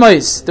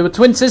Ta'oimois, there were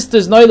twin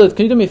sisters, Noilet.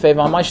 Can you do me a favor?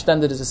 On my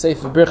standard is a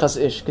safe of Birchas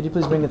Ish. Could you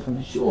please bring it for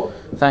me? Sure.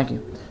 Thank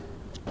you.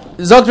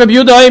 Zogt Rabbi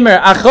Yehuda Ayim,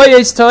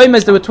 Achayes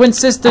Ta'oimois, there were twin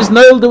sisters,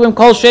 Noilduim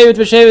Kol Shevet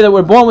V'Shevet, that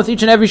were born with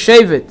each and every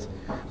Shevet.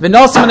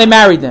 V'Nosim, and they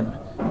married them.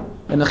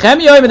 And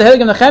Nechemi Ayim, the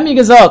Heilig of Nechemi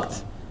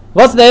Gezogt.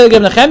 What's the Heilig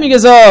of Nechemi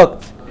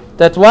Gezogt?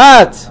 That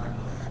what?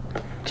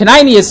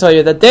 Kanaini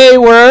Yisoyer, that they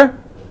were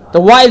the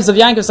wives of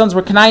Yankov's sons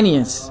were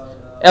Canaanians.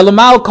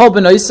 Elamal Kol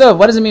B'Noisav.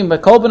 What does it mean by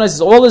Kol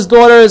B'Noisav? All his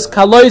daughters,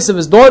 Kaloisav,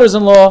 his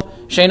daughters-in-law.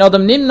 Shein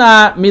Adam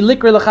Nimna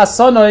Milikri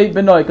L'Chasonoi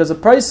B'Noi. Because a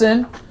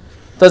person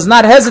does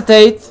not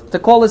hesitate to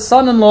call his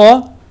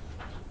son-in-law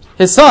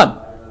his son.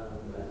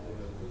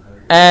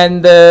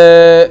 And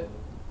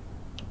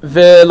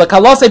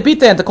L'Kalosei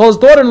Biten, to call his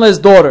daughter-in-law his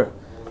daughter.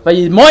 But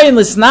he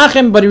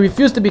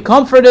refused to be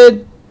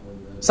comforted.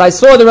 So I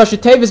saw the Rashi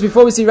Tevis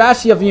before we see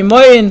Rashi of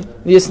Yemoyin.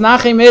 The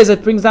Yisnachim is,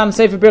 it brings down the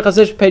Sefer Birchas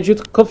Ish, page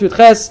Kuf Yud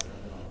Ches.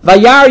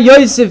 Vayar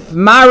Yosef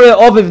Mare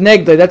Oviv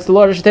Negdoi. That's the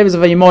Lord Rashi Tevis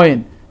of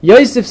Yemoyin.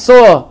 Yosef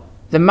saw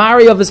the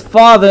Mari of his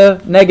father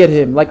neged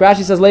him. Like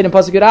Rashi says later in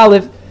Pasuk Yud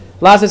Aleph,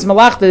 Lasis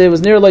Malachta, it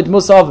was near Loit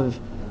Mus Oviv.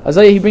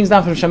 Azay he brings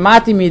down from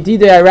Shamati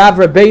Midide Arav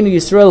Rabbeinu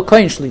Yisrael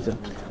Kohen Shlita.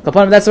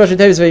 That's the Rashi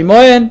Tevis of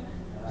Yemoyin.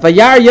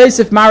 Vayar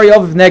Yosef Mari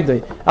Oviv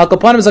Negdoi. Al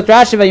Kaponim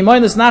Zakrashi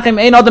Vayemoyin L'Snachim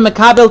Ein Adam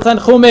Mekabel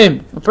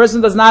Tanchumim. A person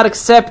does not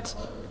accept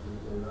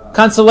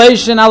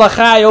consolation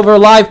alachai over a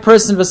live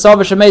person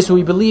v'savar shemeis who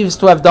he believes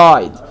to have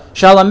died.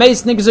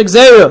 Shalameis nigz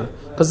exera,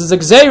 because it's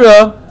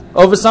exera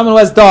over someone who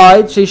has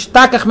died.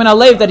 Sheishtakach min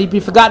alev, that he'd be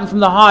forgotten from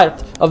the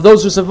heart of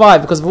those who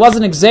survived. Because if it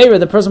wasn't exera,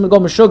 the person would go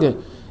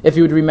meshuggah, if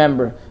you would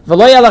remember.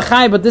 V'loy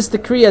alachai, but this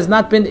decree has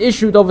not been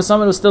issued over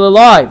someone who's still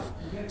alive.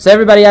 So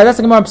everybody, that's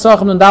the Gemara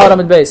Pesachim and Dawud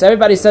Amid Beis.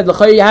 Everybody said,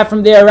 "L'choy, you have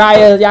from there a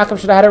raya. Yaakov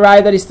should have had a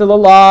raya that he's still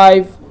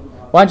alive.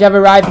 Why don't you have a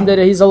raya from there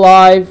that he's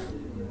alive?"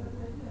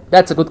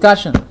 That's a good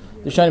question.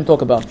 The Shonim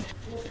talk about.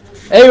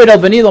 Eirid al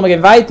Bani,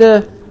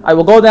 I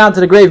will go down to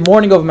the grave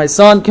mourning over my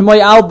son. Kimoy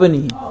al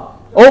Bani,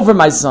 over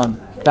my son.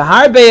 There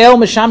are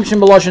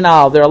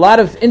a lot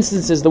of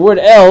instances, the word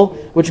el,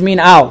 which mean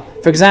al.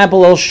 For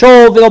example, El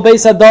Shol Vil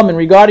Beis Adam, and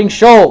regarding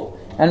Shol,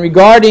 and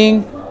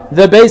regarding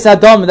the Beis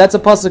Adam, that's a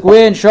pasuk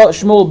where in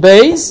Shmuel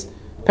Beis,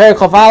 Perek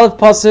Chav Aleph,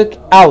 pasuk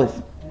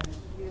Aleph.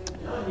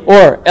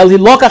 Or El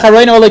Hilokach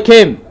Hareinu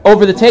Elokim,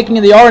 over the taking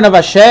of the Aron of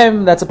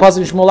Hashem, that's a pasuk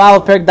in Shmuel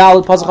Aleph, Perek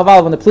Dalet, pasuk Chav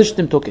Aleph, when the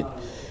Plishtim took it.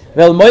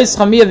 Vel Mois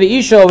Chamia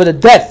V'Isha, over the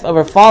death of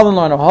her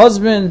father-in-law and her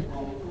husband,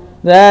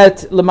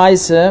 that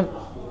Lemaisa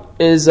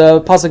is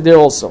a pasuk there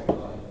also.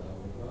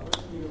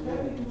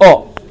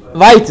 Oh,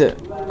 weiter.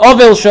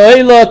 Ovel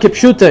Shoela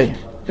Kipshutei.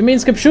 It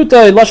means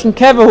Kipshutei, Lashon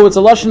Kevahu, it's a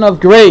Lashon of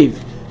grave.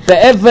 The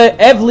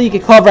Evli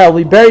Kikover, I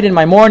will be buried in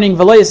my mourning.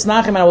 V'lo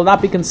Yisnachim, and I will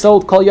not be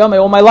consoled Kol Yomei,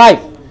 all my life.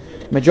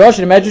 Medrash,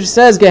 and the Medrash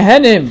says,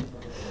 Gehenim.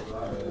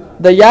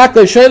 The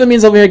Yaakov, Shoela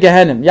means over here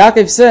Gehenim.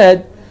 Yaakov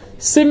said,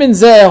 Simin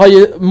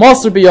Zeh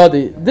Moser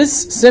Biyadi.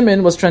 This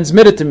Simin was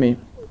transmitted to me.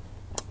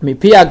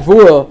 Mipi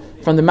Agvura,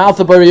 from the mouth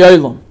of Bari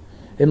Yolam.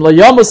 If not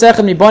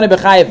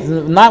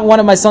one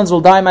of my sons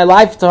will die in my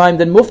lifetime,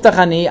 then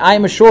muftachani, I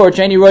am assured,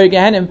 Chani Roy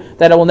Gehenim,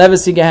 that I will never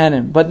see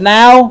Gehenim. But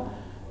now,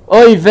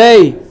 oy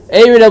vey,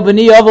 Eirid el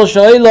bani aval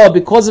sha'ila,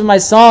 because of my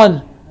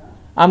son,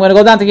 I'm going to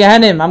go down to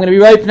Gehenim. I'm going to be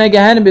right pnei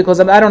Gehenim because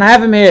I don't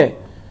have him here.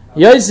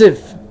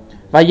 Yosef,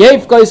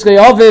 vayef koiskei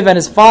aviv, and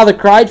his father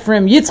cried for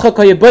him. Yitzchak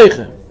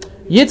hayeboiche.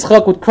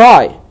 Yitzchak would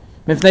cry.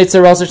 Because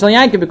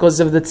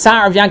of the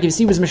tsar of Yankiv,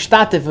 he was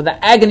mishtatif for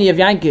the agony of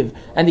Yankiv,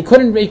 and he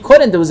couldn't.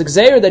 There was a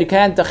gzeir that he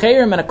can't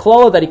tacherim and a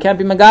klola that he can't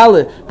be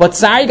megale. But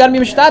tsar, you got to be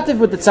mishtatif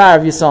with the tsar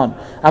of your son.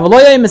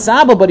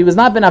 But he was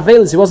not ben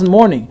avelis. He wasn't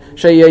mourning.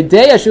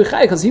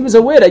 Because he was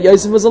aware that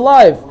Yosef was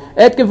alive.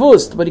 Et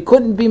gevust, but he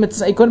couldn't be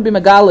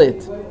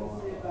megale.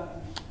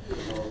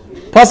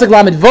 Pasuk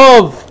lamed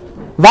vov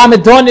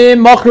v'amedonim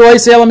machru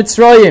oisel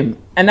mitzrayim,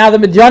 and now the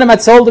Midyanim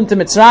had sold him to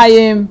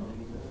Mitzrayim.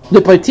 The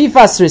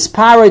Potifa Sris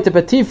Paroi to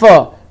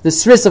Potifa, the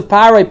Sris of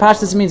Paroi,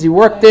 Pashtas means he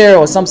worked there,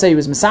 or some say he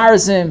was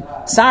Mesarasim,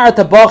 Sarah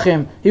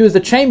Tabachim, he was the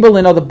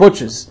chamberlain of the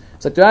butchers.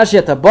 So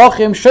Rashi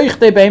Tabachim,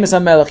 Sheichte Behemis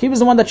HaMelech, he was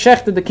the one that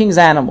shechted the king's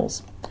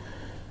animals.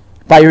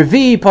 By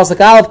Revi,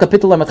 Pasuk Aleph,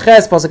 Kapitel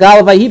Ametches, Pasuk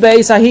Aleph, Vayi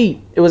Be'ez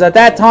Hahi. It was at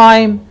that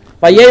time,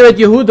 Vayered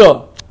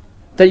Yehuda,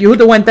 that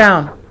Yehuda went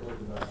down.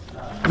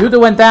 Yehuda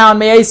went down,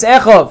 Me'ez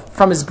Echov,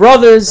 from his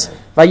brothers,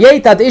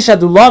 Vayet Ad Ish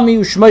Adulami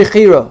Ushmoi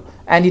Chira,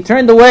 and he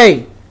turned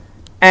away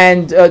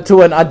and to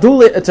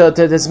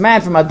this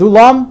man from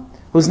Adulam,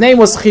 whose name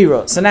was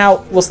Chira. So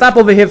now we'll stop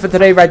over here for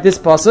today. Right, this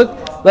pasuk.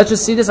 Let's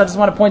just see this. I just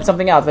want to point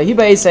something out.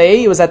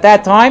 It was at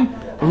that time.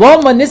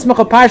 Loma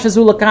nismacha Parshas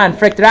Ulakan.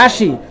 Frekt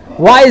Rashi.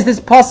 Why is this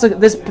pasuk,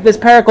 this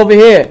parak over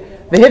here?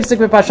 The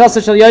hifzik Parshas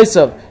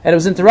Vayeishev, and it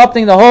was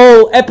interrupting the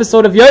whole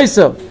episode of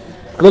Yosef.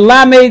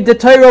 L'lamed, the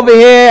Torah over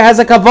here has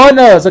a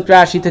kavanah, Zok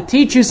Rashi, to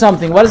teach you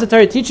something. What is the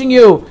Torah teaching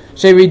you?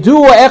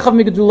 Sheiridu echav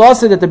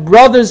migdulasa, that the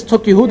brothers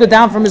took Yehuda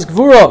down from his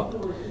gvura,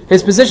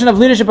 his position of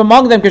leadership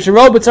among them.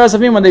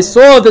 When they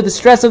saw the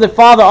distress of their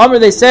father Amr,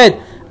 they said,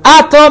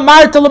 Ata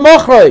marta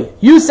l'mochroi,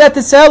 you said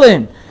to sell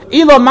him.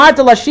 Ilo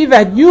marta l'shiva,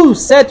 had you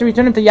said to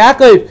return him to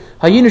Yaakov,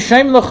 hayinu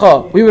shem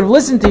l'cha, we would have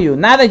listened to you.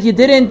 Now that you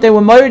didn't, they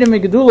were married in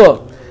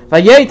Megidullah.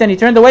 Vayet, and he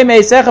turned away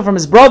Me'esecha from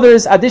his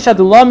brothers, Adish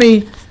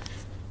Adulami,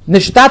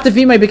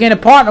 Nishtatavim, he became a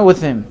partner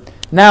with him.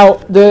 Now,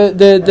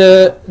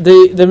 the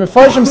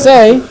Mefarshim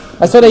say,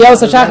 I saw that Yahweh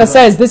Shacha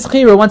says, this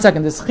Chira, one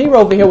second, this Chira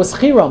over here was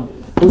Chiram,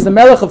 who was the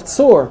Melech of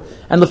Tzur.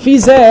 And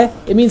Lefizeh,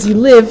 it means he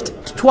lived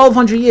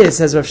 1,200 years,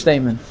 says Rav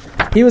Shteiman.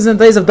 He was in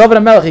the days of David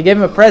HaMelech, he gave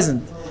him a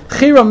present.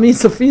 Chiram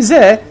means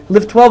Lefizeh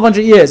lived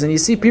 1,200 years, and you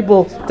see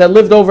people that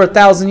lived over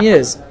 1,000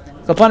 years.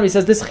 Upon him, he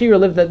says this Chira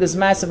lived at this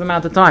massive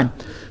amount of time.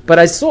 But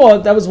I saw,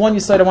 that was one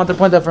side I wanted to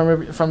point out from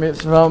Rav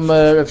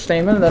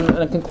Shteiman, and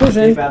a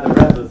conclusion. He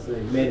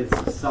made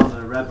his son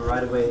a Rebbe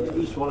right away.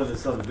 Each one of his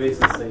sons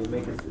basically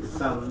make his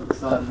son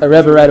a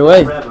Rebbe right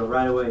away. A Rebbe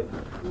right away.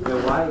 You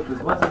know why?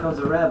 Because once he becomes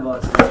a Rebbe,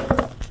 it's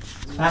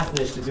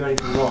fascinating to do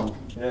anything wrong.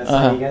 You know,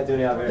 so you can't do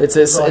anything. It's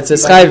a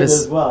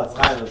schayvis. Well, it's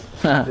schayvis.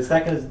 The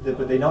second is,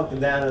 but they knocked him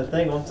down and the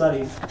thing. All of a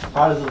sudden, he's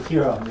part of the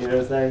hero. You know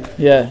what I'm saying?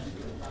 Yeah.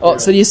 Oh,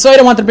 so the Yisrael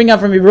I want to bring out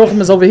from Yeruchim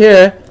is over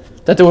here,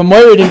 that they were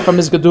married him from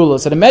his Gedula.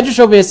 So the Medrash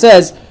over here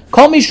says,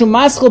 Kol mishu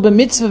maschel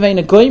b'mitzvah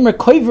ve'ina goymer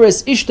koiver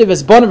es ishte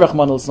v'esbon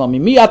rachman al-slami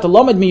mi ata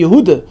lomed mi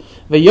Yehuda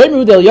ve'yom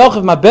Yehuda el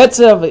Yochav ma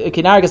betza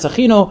ve'kinar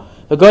gasachino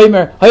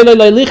ve'goymer hayloi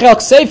loy licha al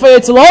kseifa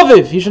yetzel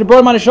aviv. He should have brought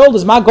him on his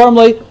shoulders. Ma gorm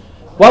loy.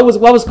 What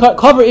was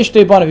cover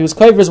ishte bonim? He was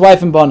koiver his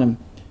wife and bonim.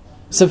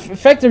 So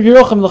effect of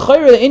Yeruchim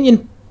l'choyre the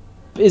Indian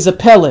is a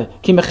pele.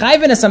 Ki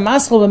mechayven es a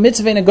maschel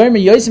b'mitzvah ve'ina goymer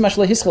yosim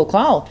ashla hischel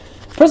klal.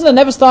 A person that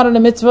never started a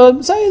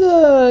mitzvah, say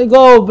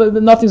go,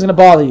 but nothing's going to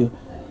bother you,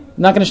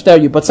 not going to stir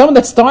you. But someone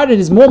that started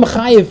is more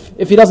mechayiv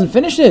if he doesn't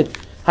finish it.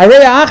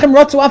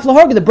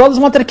 The brothers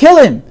wanted to kill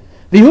him.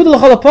 He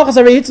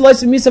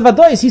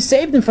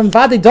saved him from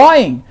vade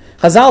dying.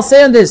 Chazal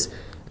say on this,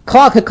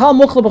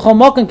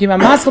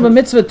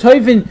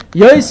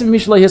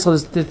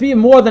 to be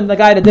more than the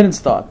guy that didn't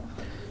start.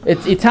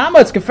 It's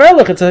itama, it's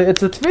gefährlich, it's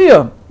a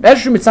tfiyah.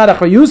 As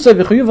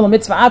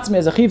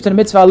a chiv to the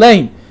mitzvah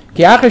alein.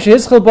 As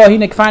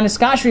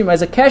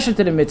a kesher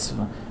to the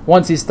mitzvah.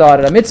 Once he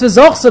started, a mitzvah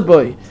zochsa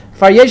boy.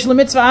 Faryesh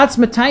lemitzvah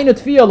atzma tainut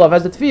fiyolov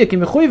as the tfiyah ki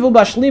mechuivu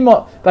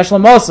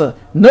bashlamasa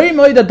noy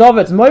moida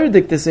davet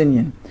moidik this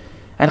inyan.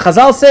 And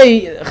Chazal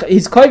say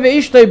he's koive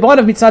ishtoi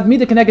bonav mitzad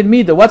mida connected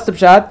mida. What's the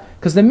pshat?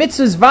 Because the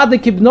mitzvah is vada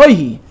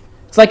kibnoihi.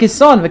 It's like his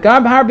son.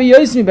 V'gar b'har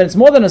b'yoismi, but it's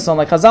more than a son.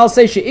 Like Chazal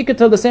say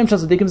she'ikatel the same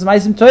shas dikim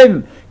z'maisim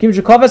tovim. Kim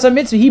shekovas a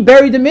mitzvah. He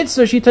buried the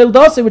mitzvah. She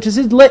toldase, which is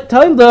his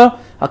toilda.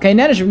 Okay,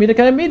 nenish mida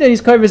connected mida.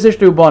 He's koive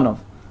ishtoi bonav.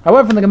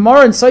 However, from the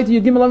Gemara in Saita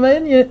Yugimel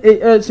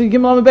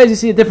Beis, you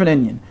see a different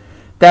Indian.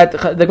 That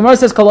the Gemara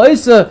says,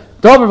 "Kaloisa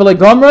dover v'le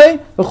gomrei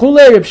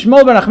v'chulei Reb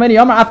Shmuel ben Achmeni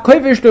Yamar af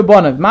koivish to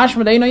bonav."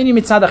 Mashma deino ini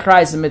mitzad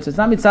achrayis mitzvah. It's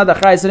not mitzad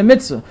achrayis in a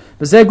mitzvah.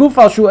 V'zeh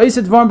gufal shu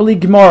eiset dvarim b'li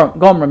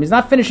gomram. He's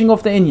not finishing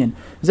off the Indian.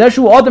 V'zeh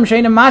shu adam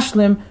sheina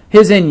mashlim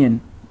his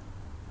Indian.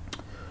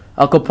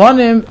 Al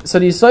koponim. So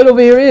the yisoid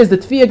over here is the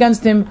tfi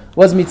against him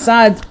was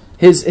mitzad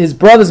his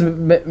brothers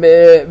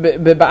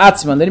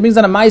ba'atzman. Then he brings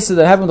on a ma'aser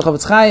that happened with the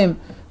Chavetz Chaim.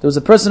 There was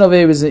a person over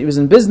here, he was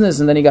in business,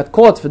 and then he got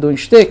caught for doing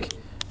shtick.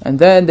 And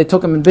then they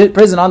took him in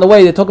prison. On the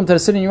way, they took him to the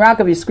city in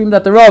Yaakov. He screamed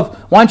at the Rav,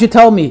 "Why don't you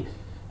tell me,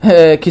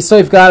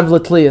 Kisoif Garav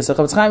L'Tliya?" So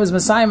Chavetz Chaim is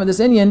Messiah of this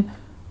Indian.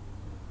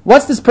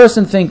 What's this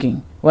person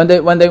thinking? When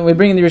we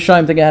bring in the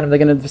Rishayim to get him, they're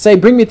going to say,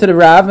 "Bring me to the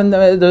Rav and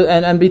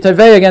be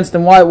tavei against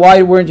him.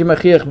 Why weren't you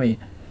machiach me?"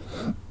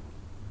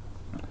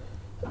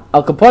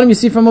 Al Kaponim, you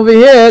see from over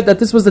here that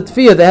this was the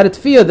tefiyah. They had a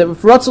tefiyah that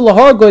for Ratzul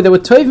Lahargoy, they were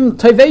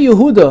tavei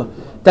Yehuda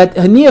that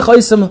Haniach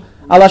Oisam.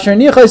 The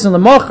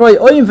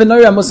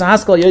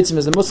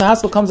Musa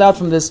Haskell comes out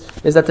from this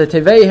is that they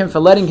tevei him for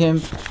letting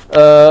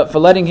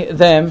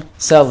them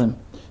sell him.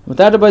 With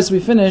that, we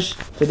finish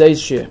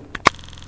today's shir.